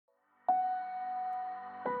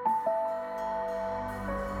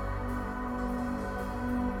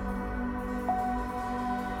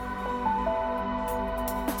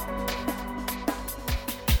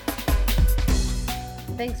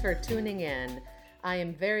thanks for tuning in. I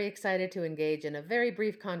am very excited to engage in a very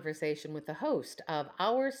brief conversation with the host of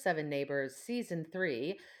Our Seven Neighbors Season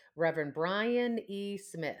 3, Reverend Brian E.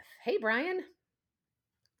 Smith. Hey, Brian.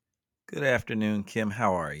 Good afternoon, Kim.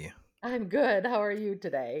 How are you? I'm good. How are you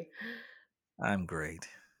today? I'm great.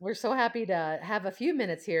 We're so happy to have a few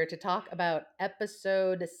minutes here to talk about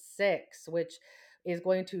episode 6, which is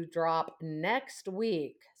going to drop next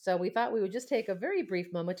week. So we thought we would just take a very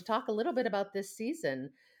brief moment to talk a little bit about this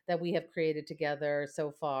season that we have created together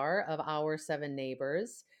so far of Our Seven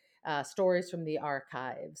Neighbors, stories from the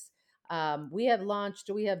archives. We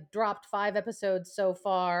have dropped 5 episodes so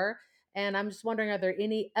far. And I'm just wondering, are there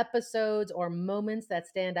any episodes or moments that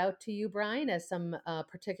stand out to you, Brian, as some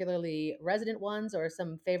particularly resonant ones or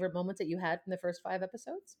some favorite moments that you had from the first 5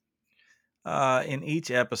 episodes? In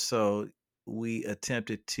each episode, we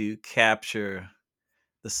attempted to capture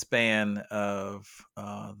the span of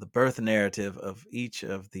the birth narrative of each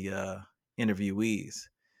of the interviewees.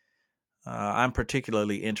 I'm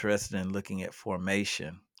particularly interested in looking at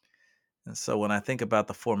formation. And so when I think about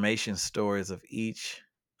the formation stories of each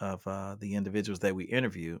of the individuals that we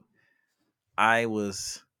interviewed, I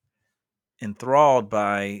was enthralled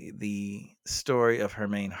by the story of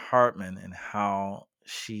Hermaine Hartman and how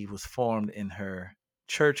she was formed in her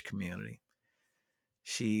church community.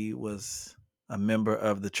 She was a member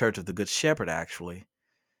of the Church of the Good Shepherd, actually,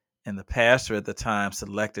 and the pastor at the time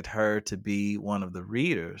selected her to be one of the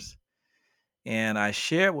readers. And I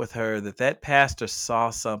shared with her that that pastor saw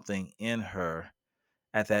something in her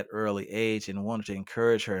at that early age and wanted to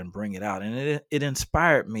encourage her and bring it out. And it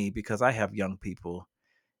inspired me because I have young people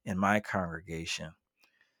in my congregation.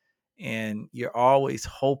 And you're always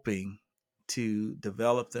hoping to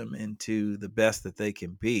develop them into the best that they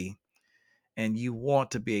can be. And you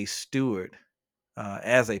want to be a steward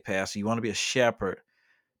as a pastor. You want to be a shepherd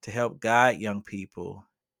to help guide young people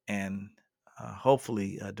and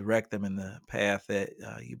hopefully direct them in the path that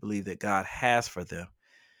you believe that God has for them.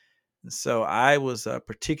 And so I was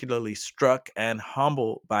particularly struck and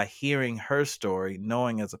humbled by hearing her story,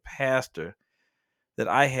 knowing as a pastor that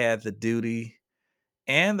I had the duty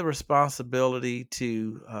and the responsibility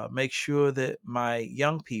to make sure that my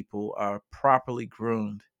young people are properly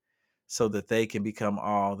groomed so that they can become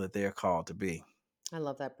all that they're called to be. I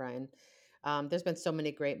love that, Brian. There's been so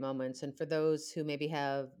many great moments. And for those who maybe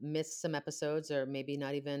have missed some episodes or maybe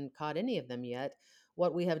not even caught any of them yet,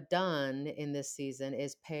 what we have done in this season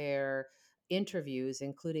is pair interviews,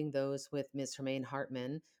 including those with Ms. Hermaine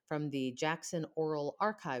Hartman from the Jackson Oral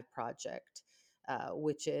Archive Project.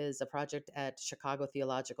 Which is a project at Chicago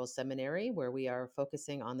Theological Seminary, where we are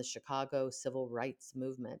focusing on the Chicago civil rights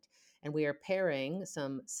movement. And we are pairing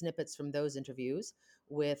some snippets from those interviews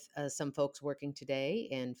with some folks working today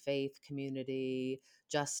in faith, community,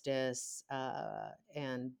 justice,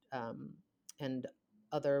 and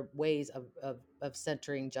other ways of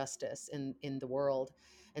centering justice in the world.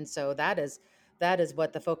 And so that is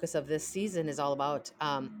what the focus of this season is all about.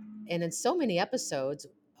 And in so many episodes,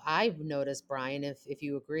 I've noticed, Brian, if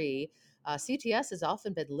you agree, CTS has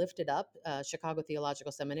often been lifted up, Chicago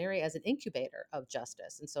Theological Seminary, as an incubator of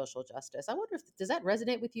justice and social justice. I wonder if does that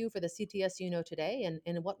resonate with you for the CTS you know today, and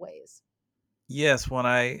in what ways? Yes, when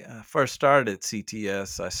I first started at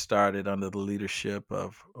CTS, I started under the leadership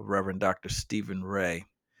of Reverend Dr. Stephen Ray.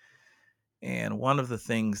 And one of the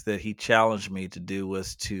things that he challenged me to do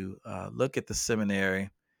was to look at the seminary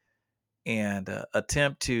and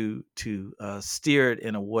attempt to steer it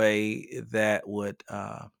in a way that would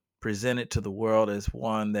present it to the world as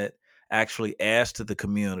one that actually adds to the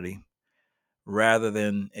community rather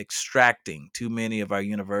than extracting. Too many of our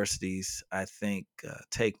universities, I think,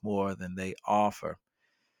 take more than they offer.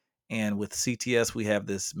 And with CTS, we have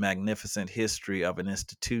this magnificent history of an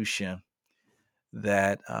institution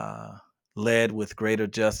that led with greater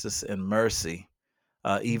justice and mercy,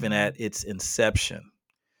 even at its inception,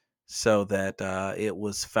 so that it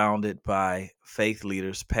was founded by faith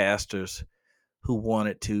leaders, pastors who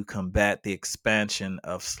wanted to combat the expansion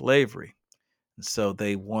of slavery. And so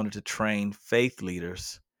they wanted to train faith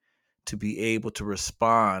leaders to be able to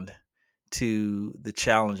respond to the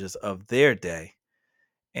challenges of their day.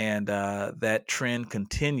 And that trend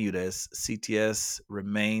continued as CTS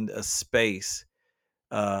remained a space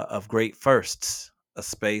of great firsts, a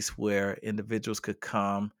space where individuals could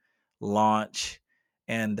come, launch,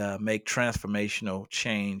 and make transformational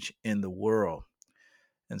change in the world.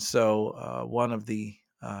 And so, one of the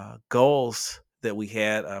goals that we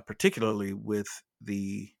had, particularly with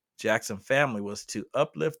the Jackson family, was to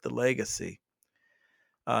uplift the legacy,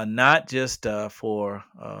 not just for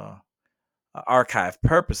archive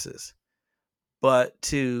purposes, but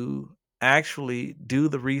to actually do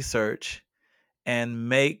the research and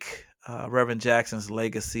make Reverend Jackson's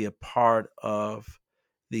legacy a part of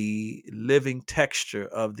the living texture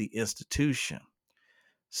of the institution,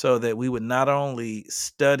 so that we would not only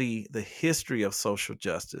study the history of social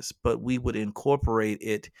justice, but we would incorporate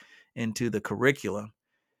it into the curriculum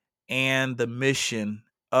and the mission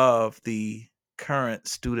of the current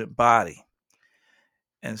student body.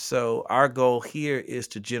 And so our goal here is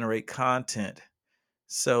to generate content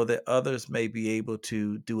so that others may be able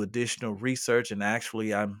to do additional research. And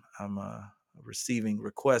actually, I'm receiving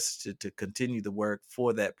requests to continue the work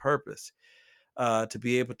for that purpose, to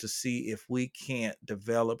be able to see if we can't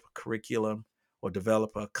develop curriculum or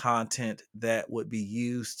develop a content that would be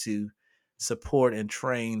used to support and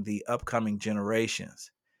train the upcoming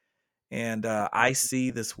generations. And I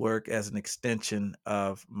see this work as an extension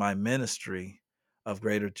of my ministry of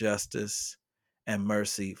greater justice and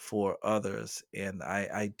mercy for others. And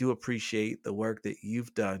I do appreciate the work that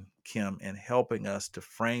you've done, Kim, in helping us to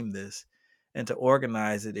frame this and to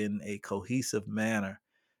organize it in a cohesive manner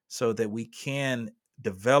so that we can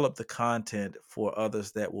develop the content for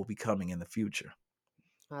others that will be coming in the future.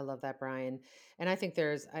 I love that, Brian. And I think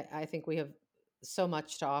I think we have so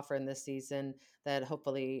much to offer in this season that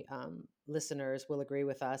hopefully listeners will agree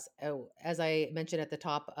with us. Oh, as I mentioned at the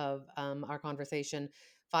top of our conversation,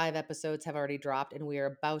 5 episodes have already dropped, and we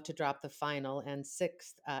are about to drop the final and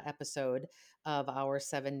sixth episode of our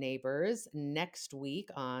Seven Neighbors next week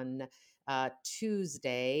on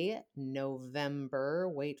Tuesday, November.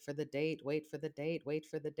 Wait for the date, wait for the date, wait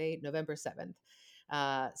for the date, November 7th.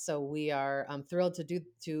 So we are thrilled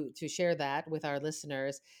to share that with our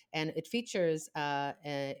listeners, and it features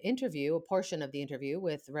an interview, a portion of the interview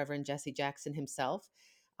with Reverend Jesse Jackson himself,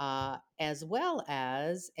 as well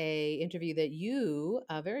as a interview that you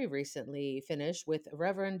very recently finished with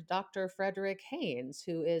Reverend Dr. Frederick Haynes,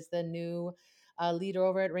 who is the new leader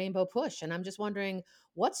over at Rainbow Push. And I'm just wondering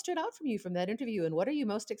what stood out from you from that interview, and what are you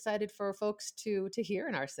most excited for folks to hear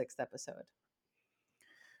in our sixth episode?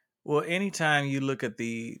 Well, anytime you look at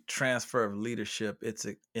the transfer of leadership, it's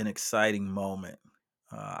an exciting moment,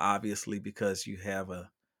 obviously, because you have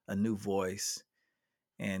a new voice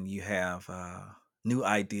and you have new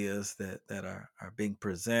ideas that are being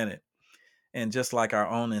presented. And just like our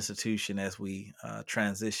own institution, as we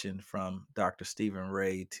transition from Dr. Stephen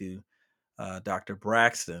Ray to Dr.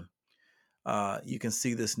 Braxton, you can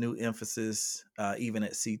see this new emphasis, even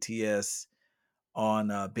at CTS,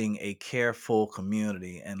 on being a careful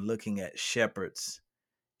community and looking at shepherds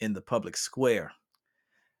in the public square.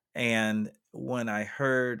 And when I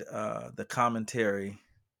heard the commentary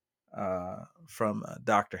from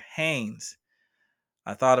Dr. Haynes,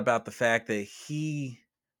 I thought about the fact that he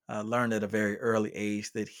learned at a very early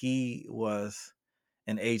age that he was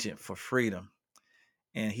an agent for freedom.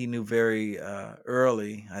 And he knew very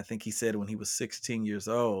early, I think he said when he was 16 years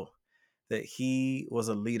old, that he was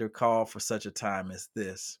a leader called for such a time as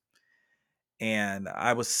this. And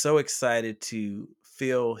I was so excited to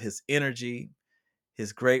feel his energy,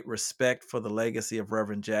 his great respect for the legacy of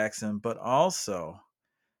Reverend Jackson, but also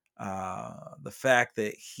the fact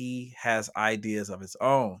that he has ideas of his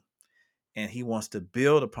own and he wants to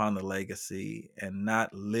build upon the legacy and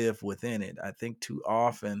not live within it. I think too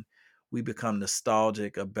often we become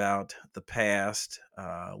nostalgic about the past.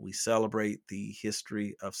 We celebrate the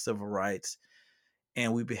history of civil rights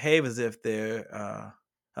and we behave as if the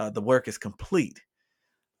work is complete.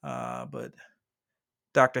 But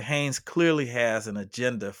Dr. Haynes clearly has an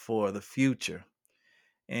agenda for the future.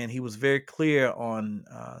 And he was very clear on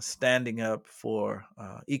standing up for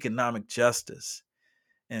economic justice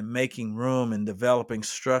and making room and developing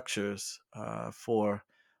structures for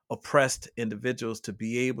oppressed individuals to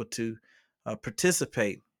be able to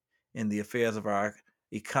participate in the affairs of our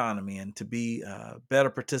economy and to be better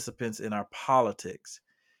participants in our politics.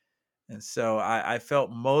 And so I felt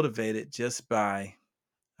motivated just by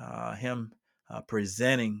him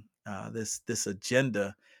presenting this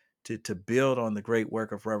agenda to build on the great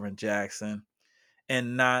work of Reverend Jackson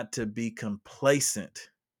and not to be complacent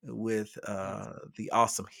with Yes. the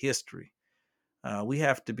awesome history. We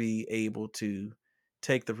have to be able to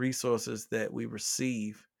take the resources that we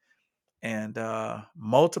receive and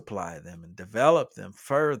multiply them and develop them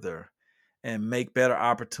further and make better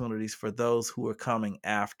opportunities for those who are coming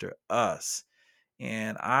after us.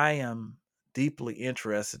 And I am deeply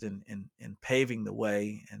interested in paving the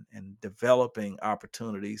way and developing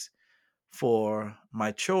opportunities for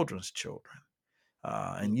my children's children.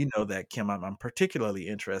 And you know that, Kim, I'm particularly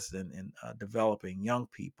interested in developing young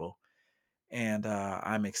people. And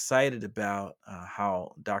I'm excited about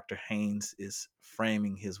how Dr. Haynes is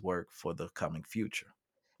framing his work for the coming future.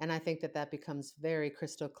 And I think that that becomes very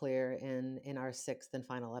crystal clear in our sixth and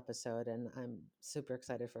final episode. And I'm super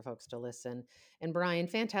excited for folks to listen. And Brian,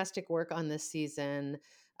 fantastic work on this season.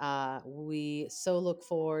 We so look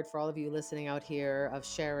forward for all of you listening out here of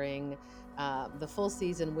sharing the full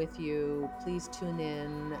season with you. Please tune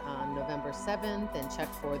in on November 7th and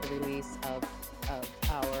check for the release of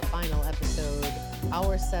our final episode.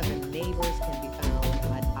 Our Seven Neighbors can be found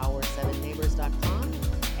at our7neighbors.com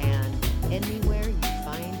and anywhere